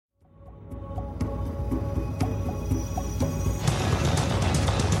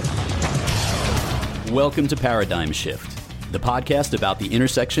Welcome to Paradigm Shift, the podcast about the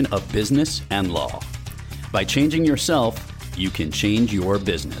intersection of business and law. By changing yourself, you can change your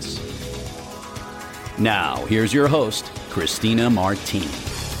business. Now, here's your host, Christina Martini.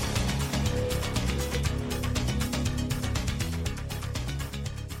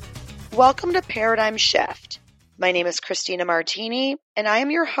 Welcome to Paradigm Shift. My name is Christina Martini, and I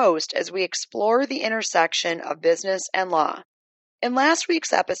am your host as we explore the intersection of business and law. In last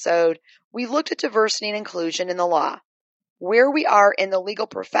week's episode, we looked at diversity and inclusion in the law, where we are in the legal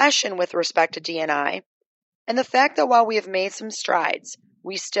profession with respect to D&I, and the fact that while we have made some strides,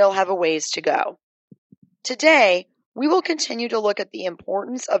 we still have a ways to go. Today, we will continue to look at the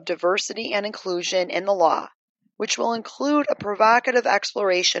importance of diversity and inclusion in the law, which will include a provocative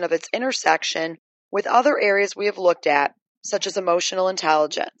exploration of its intersection with other areas we have looked at, such as emotional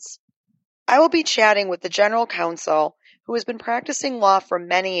intelligence. I will be chatting with the General Counsel, who has been practicing law for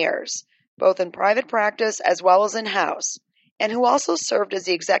many years, both in private practice as well as in-house, and who also served as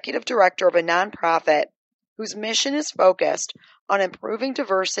the executive director of a nonprofit whose mission is focused on improving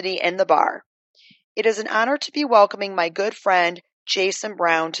diversity in the bar. It is an honor to be welcoming my good friend, Jason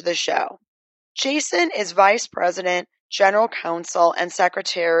Brown, to the show. Jason is Vice President, General Counsel, and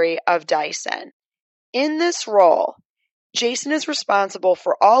Secretary of Dyson. In this role, Jason is responsible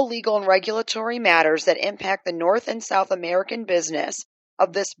for all legal and regulatory matters that impact the North and South American business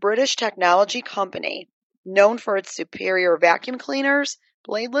of this British technology company, known for its superior vacuum cleaners,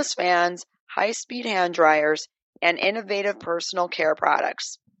 bladeless fans, high-speed hand dryers, and innovative personal care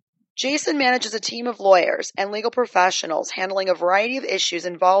products. Jason manages a team of lawyers and legal professionals handling a variety of issues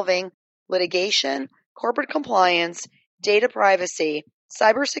involving litigation, corporate compliance, data privacy,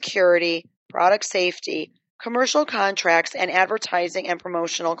 cybersecurity, product safety, commercial contracts, and advertising and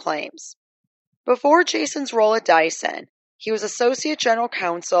promotional claims. Before Jason's role at Dyson, he was Associate General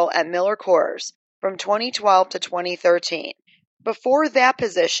Counsel at Miller Coors from 2012 to 2013. Before that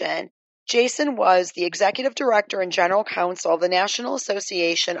position, Jason was the Executive Director and General Counsel of the National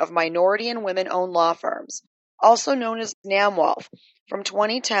Association of Minority and Women-Owned Law Firms, also known as NAMWOLF, from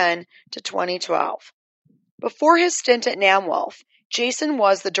 2010 to 2012. Before his stint at NAMWOLF, Jason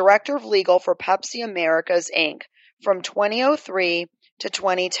was the Director of Legal for Pepsi Americas, Inc. from 2003 to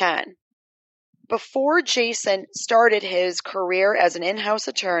 2010. Before Jason started his career as an in-house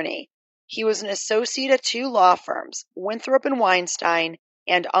attorney, he was an associate at two law firms, Winthrop & Weinstein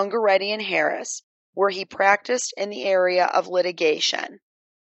and Ungaretti & Harris, where he practiced in the area of litigation.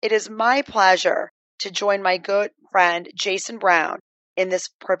 It is my pleasure to join my good friend Jason Brown in this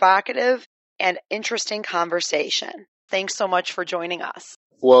provocative and interesting conversation. Thanks so much for joining us.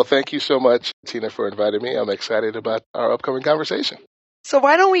 Well, thank you so much, Tina, for inviting me. I'm excited about our upcoming conversation. So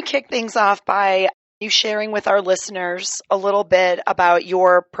why don't we kick things off by you sharing with our listeners a little bit about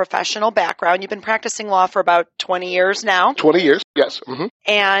your professional background. You've been practicing law for about 20 years now. 20 years, yes. Mm-hmm.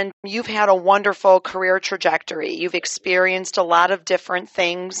 And you've had a wonderful career trajectory. You've experienced a lot of different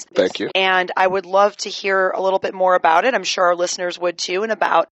things. Thank you. And I would love to hear a little bit more about it. I'm sure our listeners would too, and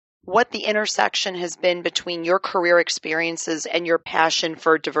about what the intersection has been between your career experiences and your passion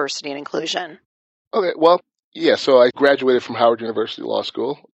for diversity and inclusion. Okay, well, yeah, so I graduated from Howard University Law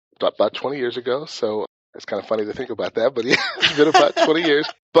School about 20 years ago, so it's kind of funny to think about that, but yeah, it's been about 20 years.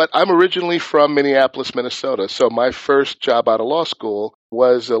 But I'm originally from Minneapolis, Minnesota, so my first job out of law school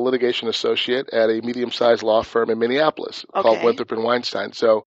was a litigation associate at a medium-sized law firm in Minneapolis called Winthrop & Weinstein.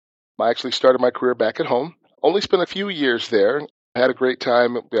 So I actually started my career back at home, only spent a few years there. I had a great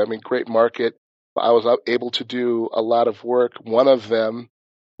time, great market. I was able to do a lot of work. One of them,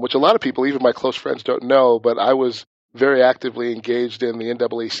 which a lot of people, even my close friends, don't know, but I was very actively engaged in the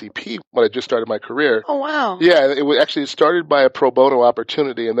NAACP when I just started my career. Oh, wow. Yeah, it started by a pro bono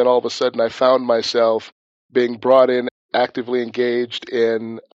opportunity, and then all of a sudden I found myself being brought in, actively engaged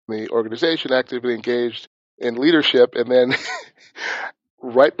in the organization, actively engaged in leadership, and then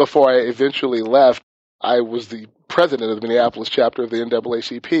right before I eventually left, I was the president of the Minneapolis chapter of the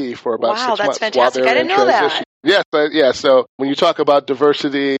NAACP for about 6 months. Wow, that's fantastic. I didn't know that. Yes, so when you talk about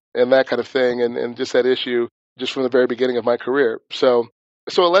diversity and that kind of thing and just that issue, just from the very beginning of my career. So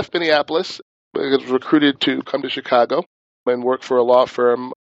I left Minneapolis, I was recruited to come to Chicago and work for a law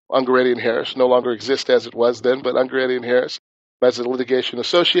firm, Ungaretti & Harris, no longer exists as it was then, but Ungaretti & Harris as a litigation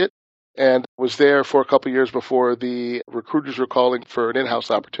associate, and was there for a couple of years before the recruiters were calling for an in-house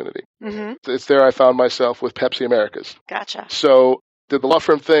opportunity. Mm-hmm. It's there I found myself with Pepsi Americas. Gotcha. So did the law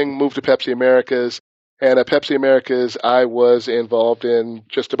firm thing, moved to Pepsi Americas, and at Pepsi Americas, I was involved in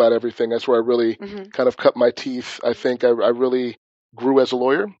just about everything. That's where I really kind of cut my teeth. I think I really grew as a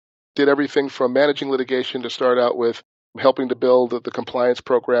lawyer, did everything from managing litigation to start out with helping to build the compliance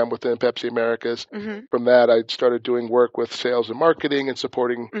program within Pepsi Americas. Mm-hmm. From that, I started doing work with sales and marketing and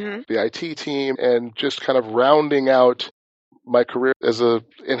supporting Mm-hmm. the IT team and just kind of rounding out my career as an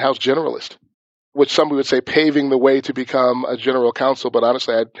in-house generalist, which some would say paving the way to become a general counsel. But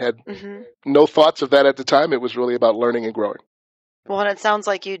honestly, I had Mm-hmm. no thoughts of that at the time. It was really about learning and growing. Well, and it sounds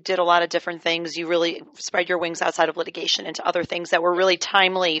like you did a lot of different things. You really spread your wings outside of litigation into other things that were really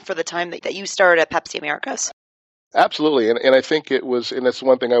timely for the time that you started at Pepsi Americas. Absolutely. And I think it was, and that's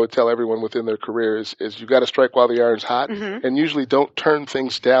one thing I would tell everyone within their career is you got to strike while the iron's hot, Mm-hmm. and usually don't turn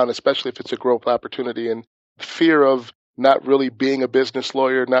things down, especially if it's a growth opportunity. And fear of not really being a business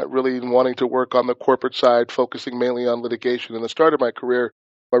lawyer, not really wanting to work on the corporate side, focusing mainly on litigation. In the start of my career,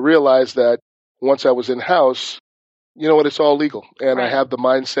 I realized that once I was in-house, you know what, it's all legal. And I Right. have the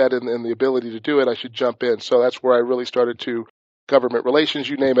mindset and the ability to do it. I should jump in. So that's where I really started to government relations,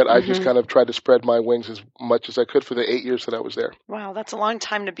 you name it. I just Mhm. kind of tried to spread my wings as much as I could for the 8 years that I was there. Wow, that's a long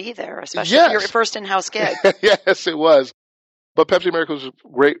time to be there, especially for your Yes. first in-house gig. Yes, it was. But Pepsi America was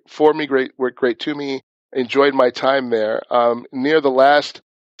great for me, great to me. Enjoyed my time there. Near the last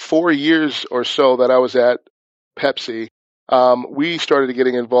 4 years or so that I was at Pepsi, we started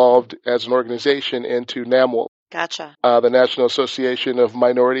getting involved as an organization into NAMWOLF, Gotcha. the National Association of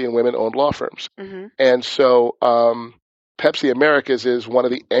Minority and Women-Owned Law Firms. Mm-hmm. And so Pepsi Americas is one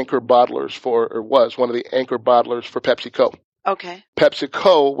of the anchor bottlers was one of the anchor bottlers for PepsiCo. Okay.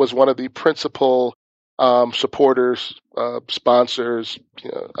 PepsiCo was one of the principal supporters, sponsors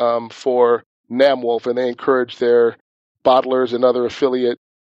for NAMWOLF, and they encouraged their bottlers and other affiliate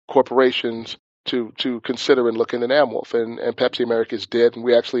corporations to consider and look into NAMWOLF, and Pepsi Americas did, and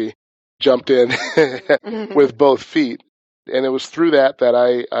we actually jumped in Mhm. with both feet. And it was through that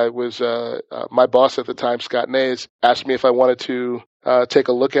I was my boss at the time, Scott Nays, asked me if I wanted to take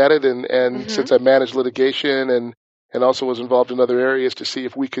a look at it, and Mhm. since I managed litigation and also was involved in other areas, to see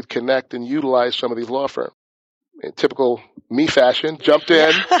if we could connect and utilize some of these law firms. In typical me fashion, jumped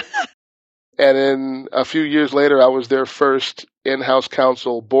in, and then a few years later, I was their first in-house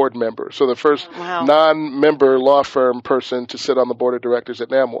counsel board member. So the first Wow. non-member law firm person to sit on the board of directors at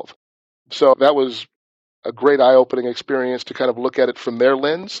NAMWOLF. So that was a great eye-opening experience to kind of look at it from their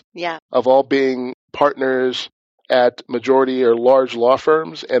lens Yeah. of all being partners at majority or large law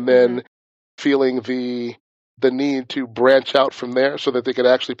firms, and then feeling the need to branch out from there so that they could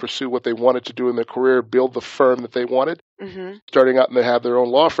actually pursue what they wanted to do in their career, build the firm that they wanted, Mm-hmm. starting out and they have their own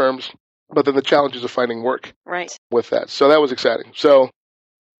law firms, but then the challenges of finding work Right. with that. So that was exciting. So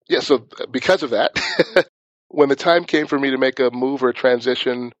because of that, when the time came for me to make a move or a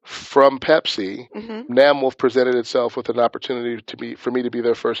transition from Pepsi, Mm-hmm. NAMWOLF presented itself with an opportunity for me to be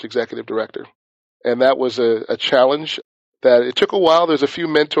their first executive director. And that was a challenge that it took a while. There's a few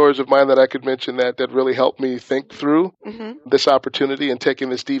mentors of mine that I could mention that really helped me think through Mm-hmm. this opportunity and taking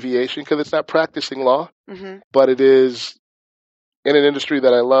this deviation, because it's not practicing law, Mm-hmm. but it is in an industry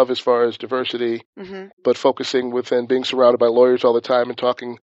that I love as far as diversity, Mm-hmm. but focusing within being surrounded by lawyers all the time and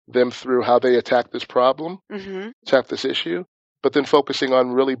talking them through how they attack this problem, Mm-hmm. attack this issue, but then focusing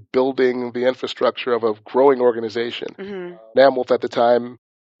on really building the infrastructure of a growing organization. Mm-hmm. NAMWOLF at the time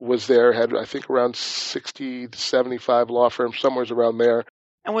was there, had I think around 60 to 75 law firms, somewhere around there.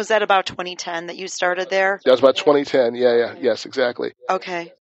 And was that about 2010 that you started there? That was about 2010. Yes, exactly.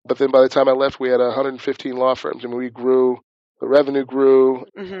 Okay. But then by the time I left, we had 115 law firms. I mean, we grew, the revenue grew,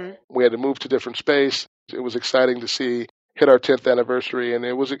 Mm-hmm. we had to move to different space. It was exciting to see hit our 10th anniversary, and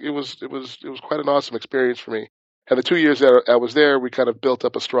it was quite an awesome experience for me. And the 2 years that I was there, we kind of built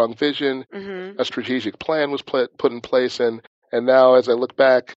up a strong vision, Mm-hmm. a strategic plan was put in place, and now as I look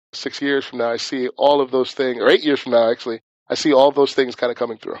back 6 years from now, I see all of those things, or 8 years from now actually, I see all those things kind of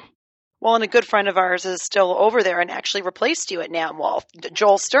coming through. Well, and a good friend of ours is still over there and actually replaced you at NAMWOLF,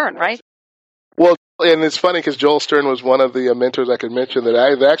 Joel Stern, right? Well, and it's funny because Joel Stern was one of the mentors I could mention that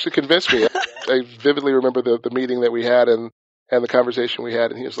actually convinced me. I vividly remember the meeting that we had and the conversation we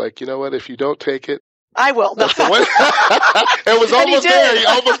had, and he was like, you know what, if you don't take it, I will. that's the one. It was And he almost did. there. He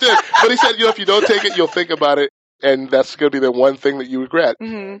almost did. But he said, if you don't take it, you'll think about it, and that's going to be the one thing that you regret.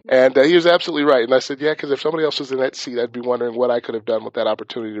 Mm-hmm. And he was absolutely right. And I said, yeah, because if somebody else was in that seat, I'd be wondering what I could have done with that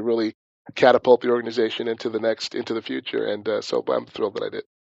opportunity to really catapult the organization into the future. And so I'm thrilled that I did.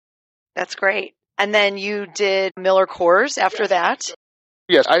 That's great. And then you did Miller Coors after that.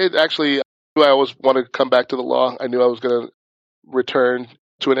 Yes, I had actually, I always wanted to come back to the law. I knew I was going to return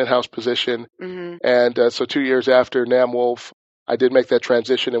to an in-house position. Mm-hmm. And so 2 years after NAMWOLF, I did make that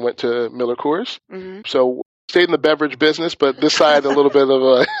transition and went to Miller Coors. Mm-hmm. So stayed in the beverage business, but this side a little bit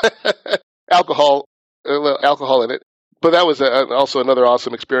of alcohol in it. But that was also another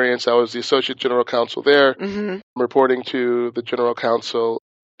awesome experience. I was the associate general counsel there, reporting to the general counsel,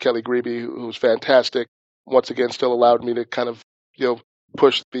 Kelly Grebe, who was fantastic. Once again, still allowed me to kind of,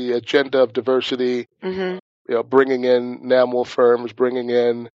 push the agenda of diversity, bringing in NAMWOL firms, bringing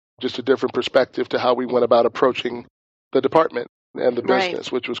in just a different perspective to how we went about approaching the department and the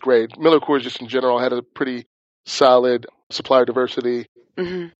business, which was great. MillerCoors just in general had a pretty solid supplier diversity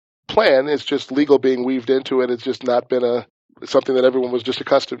plan. It's just legal being weaved into it. It's just not been something that everyone was just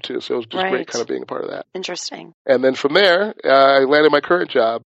accustomed to. So it was just great kind of being a part of that. Interesting. And then from there, I landed my current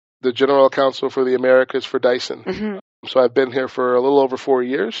job, the general counsel for the Americas for Dyson. So I've been here for a little over 4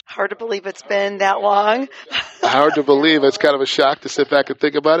 years. Hard to believe it's been that long. Hard to believe. It's kind of a shock to sit back and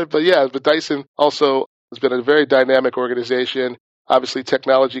think about it. But yeah, but Dyson also has been a very dynamic organization. Obviously,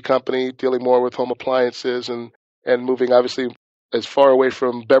 technology company dealing more with home appliances and moving obviously as far away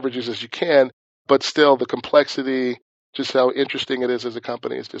from beverages as you can. But still, the complexity, just how interesting it is as a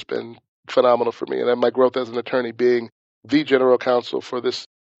company has just been phenomenal for me. And then my growth as an attorney being the general counsel for this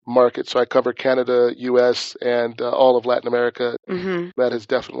market. So I cover Canada, U.S., and all of Latin America. That has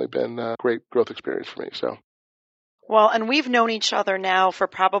definitely been a great growth experience for me. So, well, and we've known each other now for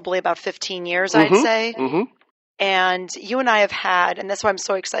probably about 15 years, I'd say. And you and I have had, and that's why I'm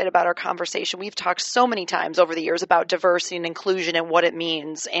so excited about our conversation, we've talked so many times over the years about diversity and inclusion and what it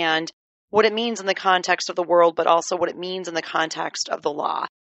means in the context of the world, but also what it means in the context of the law.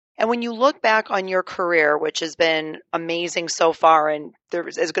 And when you look back on your career, which has been amazing so far, and there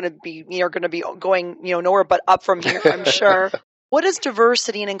is going to be, you're going to be going, nowhere but up from here, I'm sure. What does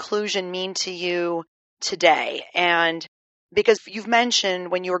diversity and inclusion mean to you today? And because you've mentioned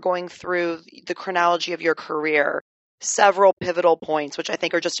when you were going through the chronology of your career, several pivotal points, which I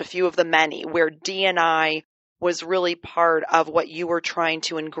think are just a few of the many, where D&I was really part of what you were trying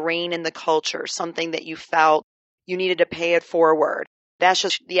to ingrain in the culture, something that you felt you needed to pay it forward. That's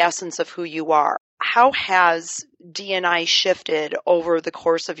just the essence of who you are. How has D&I shifted over the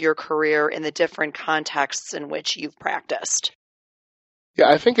course of your career in the different contexts in which you've practiced? Yeah,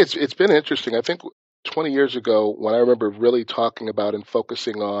 I think it's been interesting. I think 20 years ago, when I remember really talking about and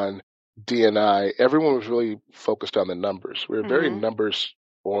focusing on D&I, everyone was really focused on the numbers. We were very numbers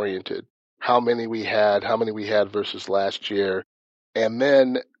oriented. How many we had versus last year. And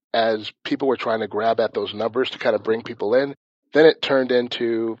then as people were trying to grab at those numbers to kind of bring people in, then it turned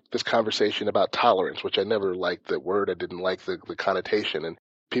into this conversation about tolerance, which I never liked the word. I didn't like the connotation. And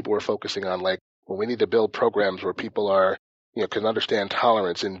people were focusing on we need to build programs where people are, can understand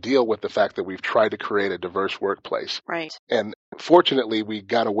tolerance and deal with the fact that we've tried to create a diverse workplace. Right. And fortunately, we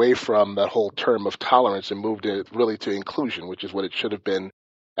got away from that whole term of tolerance and moved it really to inclusion, which is what it should have been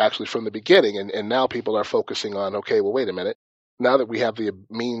actually from the beginning. And now people are focusing on, okay, well, wait a minute. Now that we have the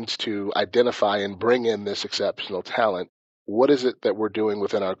means to identify and bring in this exceptional talent, what is it that we're doing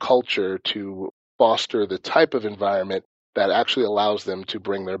within our culture to foster the type of environment that actually allows them to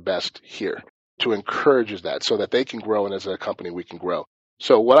bring their best here, to encourage that so that they can grow, and as a company we can grow.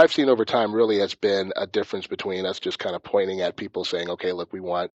 So what I've seen over time really has been a difference between us just kind of pointing at people saying, okay, look, we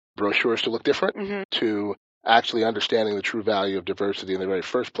want brochures to look different, to actually understanding the true value of diversity in the very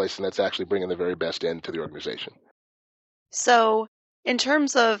first place, and that's actually bringing the very best into the organization. So in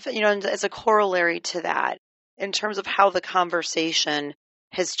terms of, as a corollary to that, in terms of how the conversation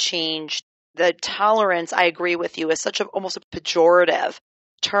has changed, the tolerance, I agree with you, is such almost a pejorative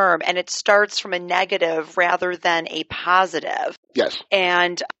term, and it starts from a negative rather than a positive. Yes.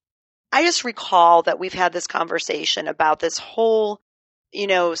 And I just recall that we've had this conversation about this whole,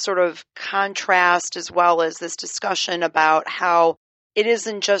 sort of contrast, as well as this discussion about how it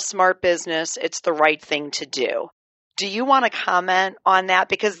isn't just smart business, it's the right thing to do. Do you want to comment on that?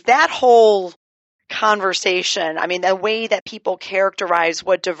 Because that whole conversation, the way that people characterize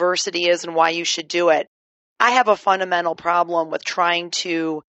what diversity is and why you should do it, I have a fundamental problem with trying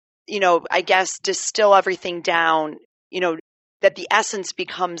to, distill everything down, that the essence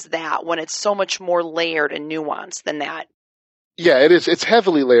becomes that when it's so much more layered and nuanced than that. Yeah, it is. It's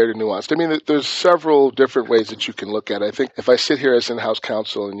heavily layered and nuanced. There's several different ways that you can look at it. I think if I sit here as in-house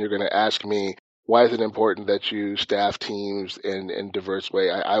counsel and you're going to ask me, why is it important that you staff teams in diverse way?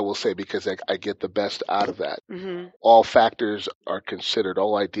 I will say because I get the best out of that. All factors are considered,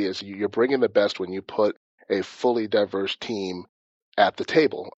 all ideas. You're bringing the best when you put a fully diverse team at the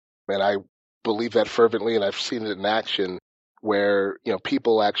table. And I believe that fervently, and I've seen it in action where,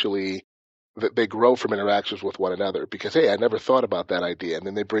 people actually, they grow from interactions with one another because, hey, I never thought about that idea. And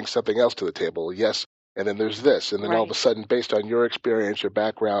then they bring something else to the table. Yes. And then there's this. And then all of a sudden, based on your experience, your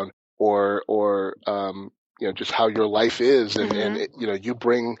background, or just how your life is, and you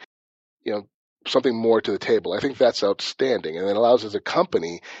bring, something more to the table. I think that's outstanding. And it allows, as a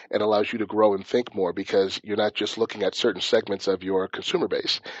company, it allows you to grow and think more because you're not just looking at certain segments of your consumer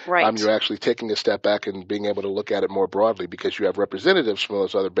base. Right. You're actually taking a step back and being able to look at it more broadly because you have representatives from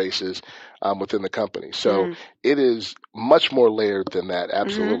those other bases within the company. So it is much more layered than that,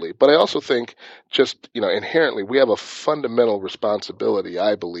 absolutely. But I also think just, inherently we have a fundamental responsibility,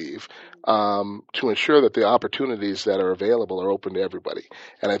 I believe, to ensure that the opportunities that are available are open to everybody.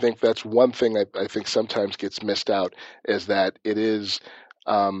 And I think that's one thing I think sometimes gets missed out is that it is,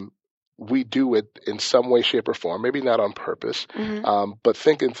 we do it in some way, shape, or form, maybe not on purpose, but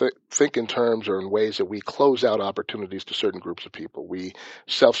think in terms or in ways that we close out opportunities to certain groups of people. We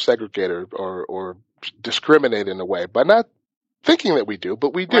self-segregate or discriminate in a way by not thinking that we do,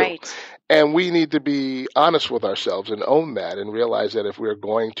 but we do. Right. And we need to be honest with ourselves and own that and realize that if we're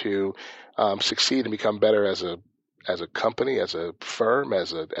going to succeed and become better as a company, as a firm,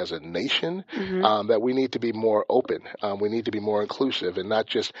 as a nation, that we need to be more open. We need to be more inclusive and not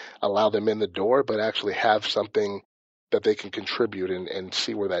just allow them in the door, but actually have something that they can contribute and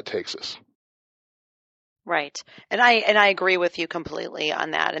see where that takes us. Right. And I agree with you completely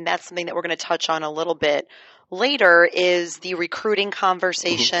on that. And that's something that we're going to touch on a little bit later is the recruiting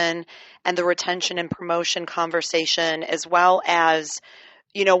conversation and the retention and promotion conversation, as well as,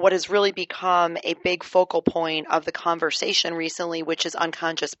 what has really become a big focal point of the conversation recently, which is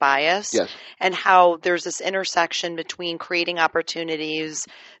unconscious bias. Yes. And how there's this intersection between creating opportunities,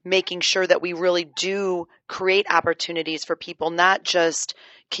 making sure that we really do create opportunities for people, not just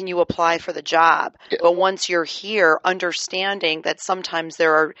can you apply for the job, but once you're here, understanding that sometimes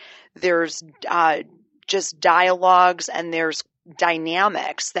there's just dialogues and there's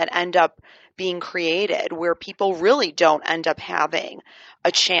dynamics that end up being created where people really don't end up having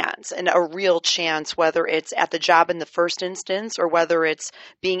a chance and a real chance, whether it's at the job in the first instance or whether it's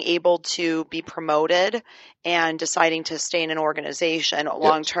being able to be promoted and deciding to stay in an organization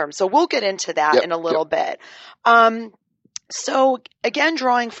long term. So we'll get into that in a little bit. So again,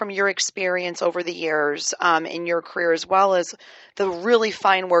 drawing from your experience over the years in your career, as well as the really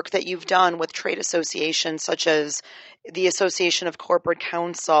fine work that you've done with trade associations such as the Association of Corporate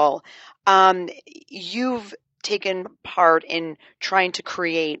Counsel, you've taken part in trying to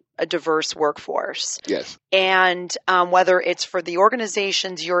create a diverse workforce. Yes. And whether it's for the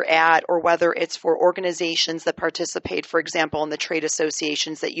organizations you're at or whether it's for organizations that participate, for example, in the trade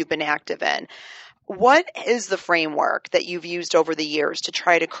associations that you've been active in, what is the framework that you've used over the years to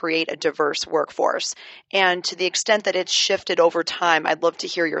try to create a diverse workforce? And to the extent that it's shifted over time, I'd love to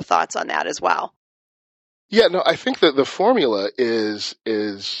hear your thoughts on that as well. Yeah, no, I think that the formula is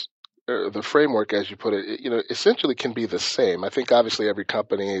the framework, as you put it, essentially can be the same. I think obviously every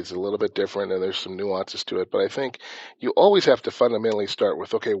company is a little bit different and there's some nuances to it, but I think you always have to fundamentally start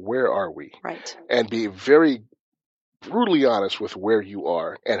with, okay, where are we? Right. And be very brutally honest with where you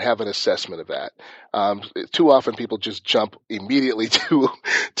are and have an assessment of that. Too often people just jump immediately to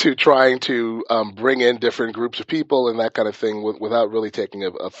trying to bring in different groups of people and that kind of thing without really taking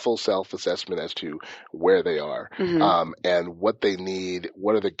a full self-assessment as to where they are and what they need,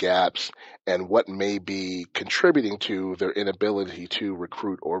 what are the gaps, and what may be contributing to their inability to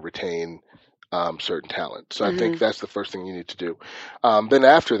recruit or retain certain talent. So I think that's the first thing you need to do. Then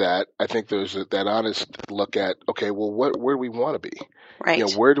after that, I think there's that honest look at, okay, well, where do we want to be? Right.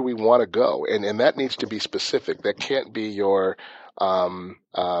 Where do we want to go? And that needs to be specific. That can't be your kind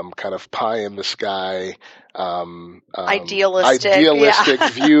of pie in the sky, idealistic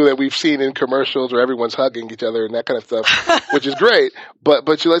view that we've seen in commercials where everyone's hugging each other and that kind of stuff, which is great. But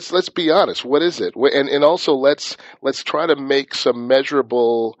let's be honest. What is it? And also let's try to make some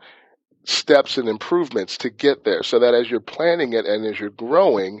measurable steps and improvements to get there so that as you're planning it and as you're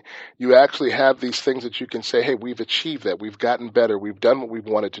growing, you actually have these things that you can say, hey, we've achieved that. We've gotten better. We've done what we've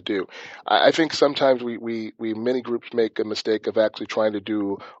wanted to do. I think sometimes we many groups make a mistake of actually trying to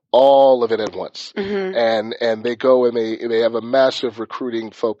do all of it at once. And they go and they have a massive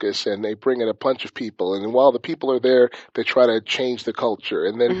recruiting focus and they bring in a bunch of people. And while the people are there, they try to change the culture.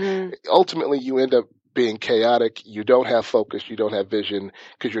 And then ultimately you end up being chaotic. You don't have focus. You don't have vision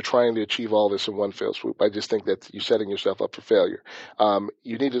because you're trying to achieve all this in one fell swoop. I just think that you're setting yourself up for failure.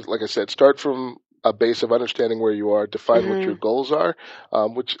 You need to, like I said, start from a base of understanding where you are, define what your goals are,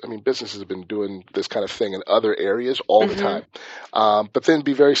 which, I mean, businesses have been doing this kind of thing in other areas all the time. But then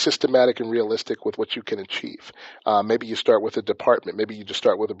be very systematic and realistic with what you can achieve. Maybe you start with a department. Maybe you just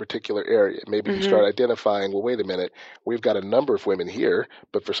start with a particular area. Maybe you start identifying, well, wait a minute, we've got a number of women here,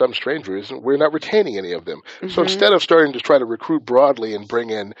 but for some strange reason, we're not retaining any of them. So instead of starting to try to recruit broadly and bring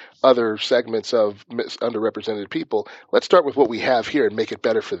in other segments of underrepresented people, let's start with what we have here and make it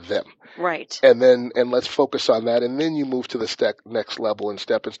better for them. Right. And let's focus on that. And then you move to the next level and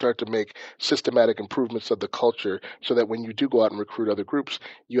step and start to make systematic improvements of the culture so that when you do go out and recruit other groups,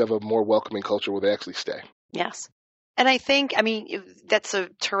 you have a more welcoming culture where they actually stay. Yes. And I think, I mean, that's a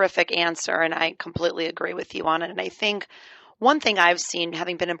terrific answer, and I completely agree with you on it. And I think one thing I've seen,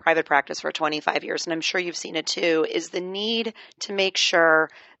 having been in private practice for 25 years, and I'm sure you've seen it too, is the need to make sure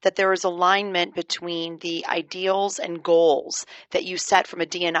that there is alignment between the ideals and goals that you set from a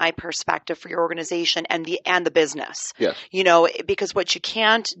D&I perspective for your organization and the business. Yes. You know, because what you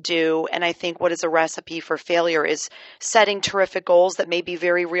can't do, and I think what is a recipe for failure, is setting terrific goals that may be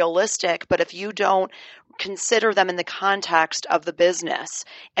very realistic, but if you don't consider them in the context of the business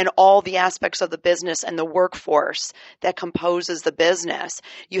and all the aspects of the business and the workforce that composes the business,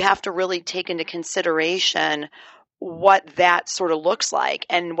 you have to really take into consideration what that sort of looks like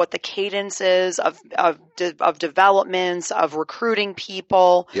and what the cadence is of developments, of recruiting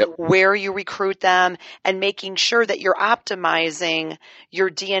people, where you recruit them, and making sure that you're optimizing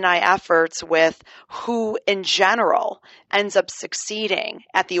your D&I efforts with who in general ends up succeeding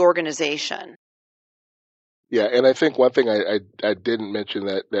at the organization. Yeah, and I think one thing I didn't mention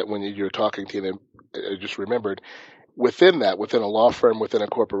that when you were talking, Tina, I just remembered, within a law firm, within a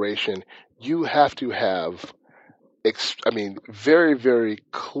corporation, you have to have, very, very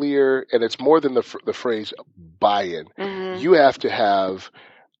clear, and it's more than the phrase buy-in. You have to have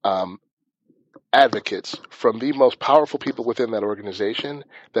advocates from the most powerful people within that organization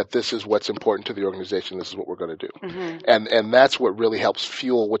that this is what's important to the organization, this is what we're going to do. And that's what really helps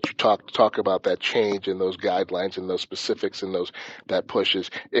fuel what you talk about, that change and those guidelines and those specifics and that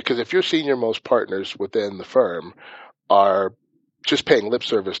pushes. Because if your senior most partners within the firm are just paying lip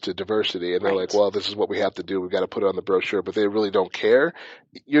service to diversity, and they're like, well, this is what we have to do, we've got to put it on the brochure, but they really don't care,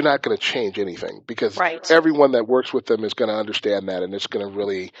 you're not going to change anything, because everyone that works with them is going to understand that, and it's going to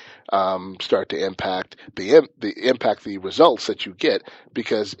really start to impact the results that you get,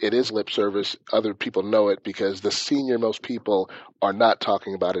 because it is lip service. Other people know it because the senior most people are not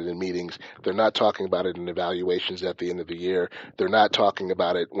talking about it in meetings. They're not talking about it in evaluations at the end of the year. They're not talking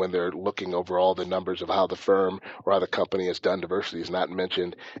about it when they're looking over all the numbers of how the firm or how the company has done diversity is not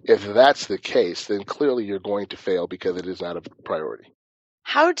mentioned. If that's the case, then clearly you're going to fail because it is not a priority.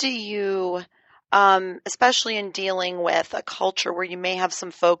 How do you, especially in dealing with a culture where you may have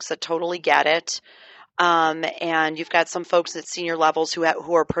some folks that totally get it, and you've got some folks at senior levels who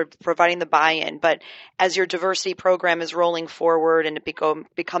are providing the buy-in, but as your diversity program is rolling forward and it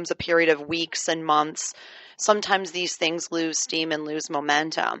becomes a period of weeks and months, sometimes these things lose steam and lose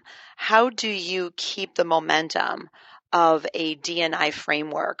momentum. How do you keep the momentum of a D&I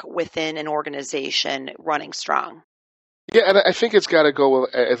framework within an organization running strong? Yeah, and I think it's got to go,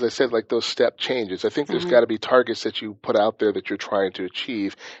 as I said, like those step changes. I think there's got to be targets that you put out there that you're trying to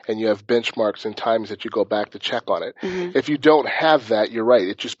achieve, and you have benchmarks and times that you go back to check on it. If you don't have that, you're right.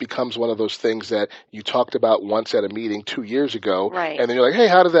 It just becomes one of those things that you talked about once at a meeting 2 years ago, and then you're like, hey,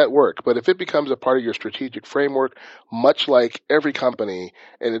 how did that work? But if it becomes a part of your strategic framework, much like every company,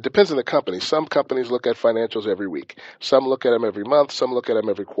 and it depends on the company. Some companies look at financials every week. Some look at them every month. Some look at them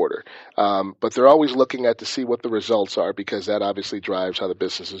every quarter. But they're always looking at to see what the results are, because that obviously drives how the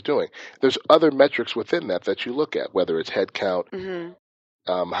business is doing. There's other metrics within that you look at, whether it's headcount,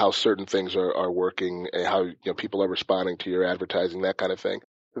 how certain things are working, and how people are responding to your advertising, that kind of thing.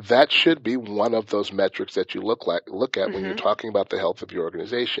 That should be one of those metrics that you look at when you're talking about the health of your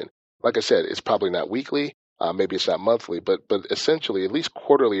organization. Like I said, it's probably not weekly, maybe it's not monthly, but essentially at least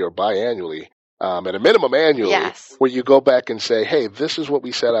quarterly or biannually, at a minimum annually, where you go back and say, hey, this is what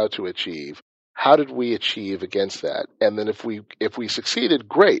we set out to achieve. How did we achieve against that? And then if we succeeded,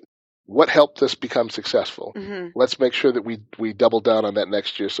 great. What helped us become successful? Let's make sure that we double down on that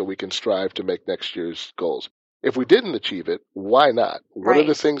next year so we can strive to make next year's goals. If we didn't achieve it, why not? What are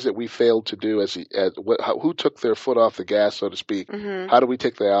the things that we failed to do? Who took their foot off the gas, so to speak? How do we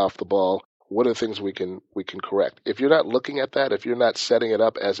take their eye off the ball? What are the things we can correct? If you're not looking at that, if you're not setting it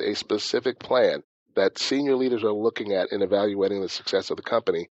up as a specific plan that senior leaders are looking at in evaluating the success of the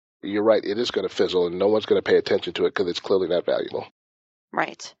company, you're right, it is going to fizzle and no one's going to pay attention to it because it's clearly not valuable.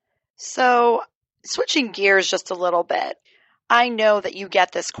 Right. So switching gears just a little bit, I know that you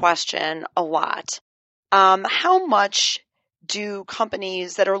get this question a lot. How much do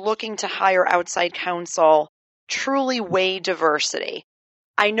companies that are looking to hire outside counsel truly weigh diversity?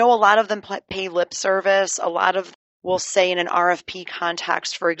 I know a lot of them pay lip service. A lot of will say in an RFP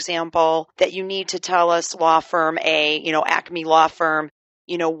context, for example, that you need to tell us law firm A, Acme Law Firm,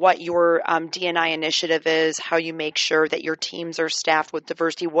 what your D&I initiative is, how you make sure that your teams are staffed with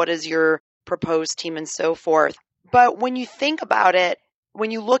diversity, what is your proposed team, and so forth. But when you think about it,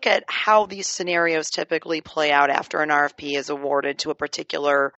 when you look at how these scenarios typically play out after an RFP is awarded to a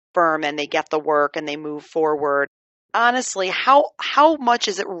particular firm and they get the work and they move forward, honestly, how much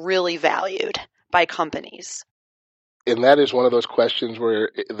is it really valued by companies? And that is one of those questions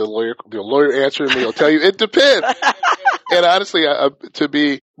where the lawyer answering me will tell you, it depends. And honestly, to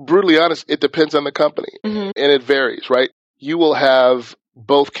be brutally honest, it depends on the company. And it varies, right? You will have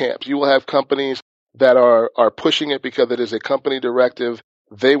both camps. You will have companies that are pushing it because it is a company directive.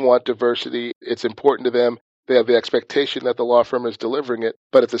 They want diversity. It's important to them. They have the expectation that the law firm is delivering it.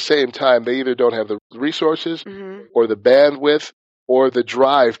 But at the same time, they either don't have the resources or the bandwidth or the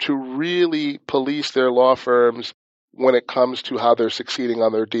drive to really police their law firms when it comes to how they're succeeding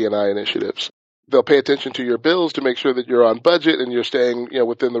on their D&I initiatives. They'll pay attention to your bills to make sure that you're on budget and you're staying,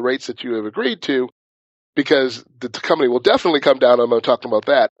 within the rates that you have agreed to, because the company will definitely come down on them talking about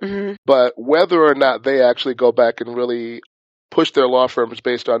that. But whether or not they actually go back and really push their law firms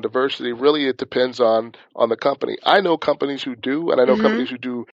based on diversity, really it depends on the company. I know companies who do, and I know companies who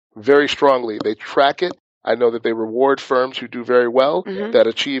do very strongly. They track it. I know that they reward firms who do very well, that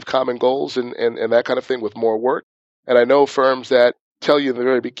achieve common goals and that kind of thing with more work. And I know firms that tell you in the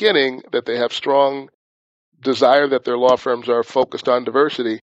very beginning that they have strong desire that their law firms are focused on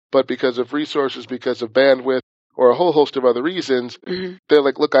diversity, but because of resources, because of bandwidth, or a whole host of other reasons, they're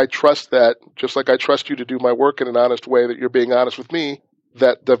like, look, I trust that, just like I trust you to do my work in an honest way, that you're being honest with me,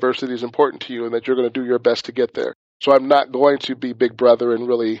 that diversity is important to you and that you're going to do your best to get there. So I'm not going to be big brother and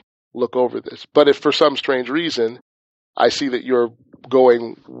really look over this. But if for some strange reason I see that you're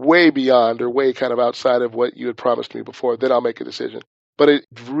going way beyond or way kind of outside of what you had promised me before, then I'll make a decision. But it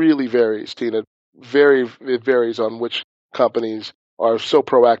really varies, Tina. It varies on which companies are so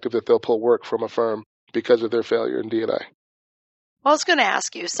proactive that they'll pull work from a firm because of their failure in D&I. Well, I was going to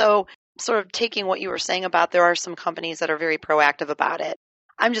ask you, so sort of taking what you were saying about there are some companies that are very proactive about it.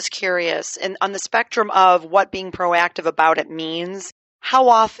 I'm just curious, and on the spectrum of what being proactive about it means, how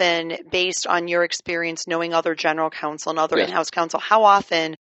often, based on your experience knowing other general counsel and other in-house counsel, how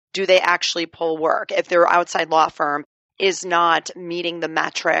often do they actually pull work if their outside law firm is not meeting the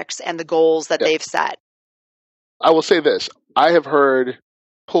metrics and the goals that they've set? I will say this. I have heard,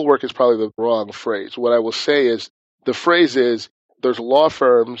 pull work is probably the wrong phrase. What I will say is, the phrase is, there's law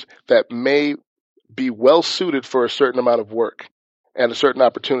firms that may be well suited for a certain amount of work and a certain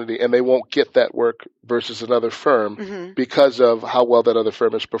opportunity, and they won't get that work versus another firm because of how well that other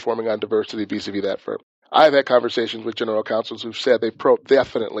firm is performing on diversity vis-a-vis that firm. I've had conversations with general counsels who've said they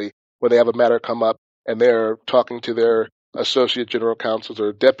definitely, when they have a matter come up and they're talking to their associate general counsels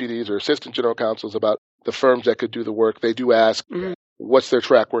or deputies or assistant general counsels about the firms that could do the work, they do ask, what's their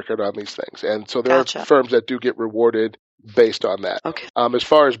track record on these things? And so there are firms that do get rewarded based on that. As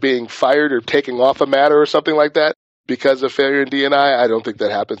far as being fired or taking off a matter or something like that, because of failure in D&I, I don't think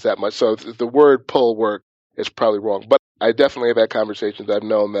that happens that much. So the word pull work is probably wrong. But I definitely have had conversations. I've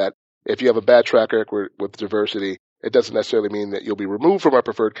known that if you have a bad track record with diversity, it doesn't necessarily mean that you'll be removed from our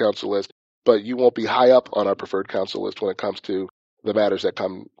preferred counsel list, but you won't be high up on our preferred counsel list when it comes to the matters that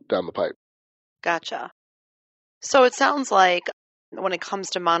come down the pipe. Gotcha. So it sounds like when it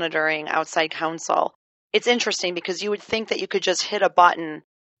comes to monitoring outside counsel, it's interesting because you would think that you could just hit a button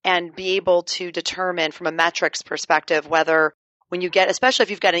and be able to determine from a metrics perspective whether when you get, especially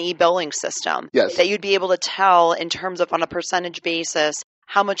if you've got an e-billing system, that you'd be able to tell in terms of on a percentage basis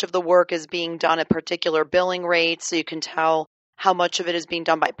how much of the work is being done at particular billing rates, so you can tell how much of it is being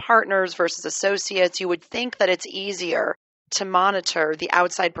done by partners versus associates. You would think that it's easier to monitor the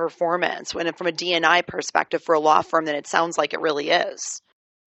outside performance when from a D&I perspective for a law firm than it sounds like it really is.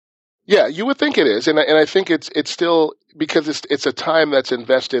 Yeah, you would think it is, and I think it's still because it's a time that's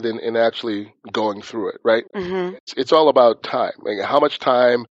invested in actually going through it, right? It's all about time. Like, how much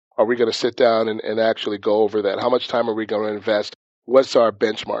time are we going to sit down and actually go over that? How much time are we going to invest? What's our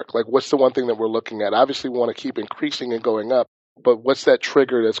benchmark? Like, what's the one thing that we're looking at? Obviously, we want to keep increasing and going up, but what's that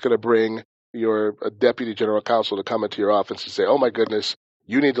trigger that's going to bring your deputy general counsel to come into your office and say, oh my goodness,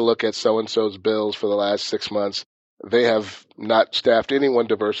 you need to look at so-and-so's bills for the last 6 months. They have not staffed anyone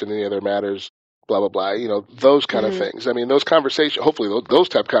diverse in any of their matters, blah, blah, blah. Those kind of things. I mean, those conversations, hopefully those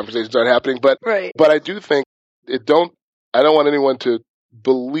type of conversations aren't happening, but I do think don't I don't want anyone to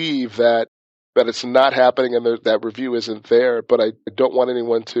believe that it's not happening and that review isn't there, but I don't want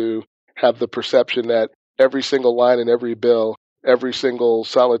anyone to have the perception that every single line in every bill, every single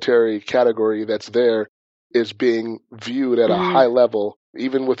solitary category that's there is being viewed at a high level,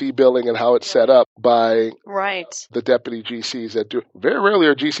 even with e-billing and how it's set up by the deputy GCs that do. Very rarely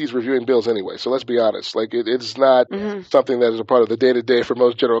are GCs reviewing bills anyway, so let's be honest. Like it's not something that is a part of the day-to-day for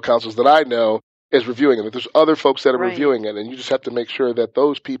most general counsels that I know is reviewing it. There's other folks that are reviewing it, and you just have to make sure that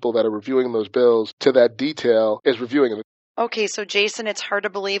those people that are reviewing those bills to that detail is reviewing it. Okay, so Jason, it's hard to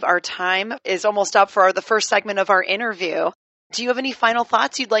believe our time is almost up for the first segment of our interview. Do you have any final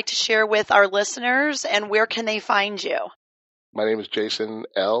thoughts you'd like to share with our listeners, and where can they find you? My name is Jason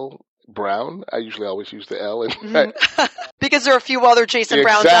L. Brown. I usually always use the L. Because there are a few other Jason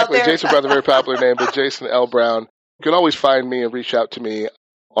Browns out there. Jason Brown's a very popular name, but Jason L. Brown. You can always find me and reach out to me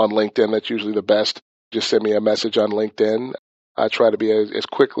on LinkedIn. That's usually the best. Just send me a message on LinkedIn. I try to be as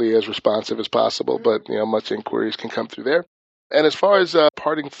quickly as responsive as possible, but much inquiries can come through there. And as far as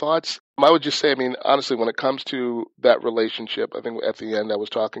parting thoughts, I would just say, honestly, when it comes to that relationship, I think at the end I was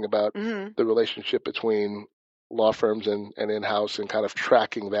talking about the relationship between law firms and in-house and kind of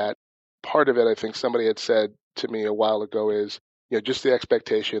tracking that. Part of it, I think somebody had said to me a while ago is, just the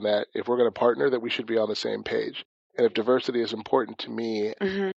expectation that if we're going to partner, that we should be on the same page. And if diversity is important to me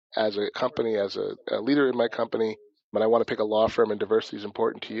as a company, as a leader in my company, but I want to pick a law firm and diversity is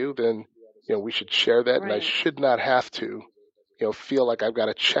important to you, then, we should share that. And I should not have to, feel like I've got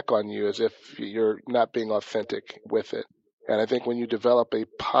to check on you as if you're not being authentic with it. And I think when you develop a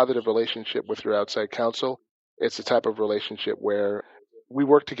positive relationship with your outside counsel, it's the type of relationship where we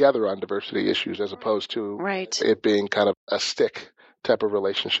work together on diversity issues as opposed to it being kind of a stick type of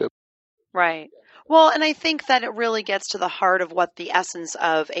relationship. Right. Well, and I think that it really gets to the heart of what the essence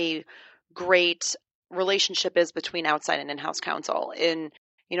of a great relationship is between outside and in-house counsel in,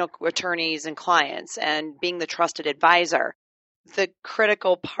 attorneys and clients and being the trusted advisor. The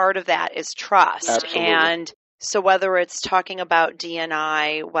critical part of that is trust. Absolutely. And so whether it's talking about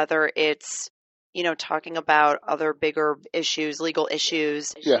D&I, whether it's, talking about other bigger issues, legal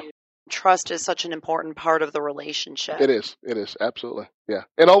issues, trust is such an important part of the relationship. It is. Absolutely. Yeah.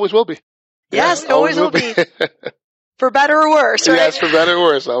 And always will be. Yes, it always will be. For better or worse, right? Yes, for better or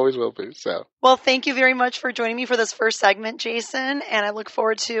worse, always will be. So, well, thank you very much for joining me for this first segment, Jason, and I look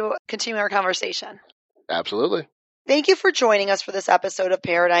forward to continuing our conversation. Absolutely. Thank you for joining us for this episode of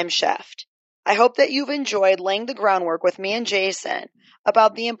Paradigm Shift. I hope that you've enjoyed laying the groundwork with me and Jason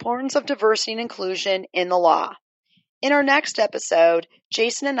about the importance of diversity and inclusion in the law. In our next episode,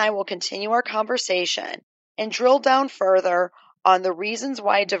 Jason and I will continue our conversation and drill down further on the reasons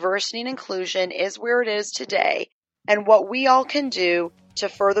why diversity and inclusion is where it is today and what we all can do to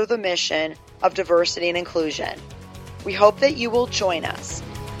further the mission of diversity and inclusion. We hope that you will join us.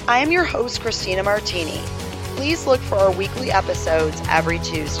 I am your host, Christina Martini. Please look for our weekly episodes every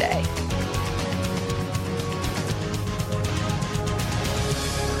Tuesday.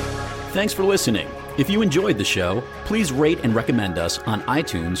 Thanks for listening. If you enjoyed the show, please rate and recommend us on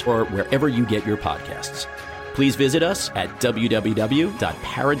iTunes or wherever you get your podcasts. Please visit us at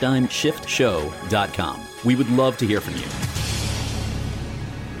www.paradigmshiftshow.com. We would love to hear from you.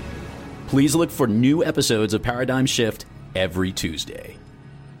 Please look for new episodes of Paradigm Shift every Tuesday.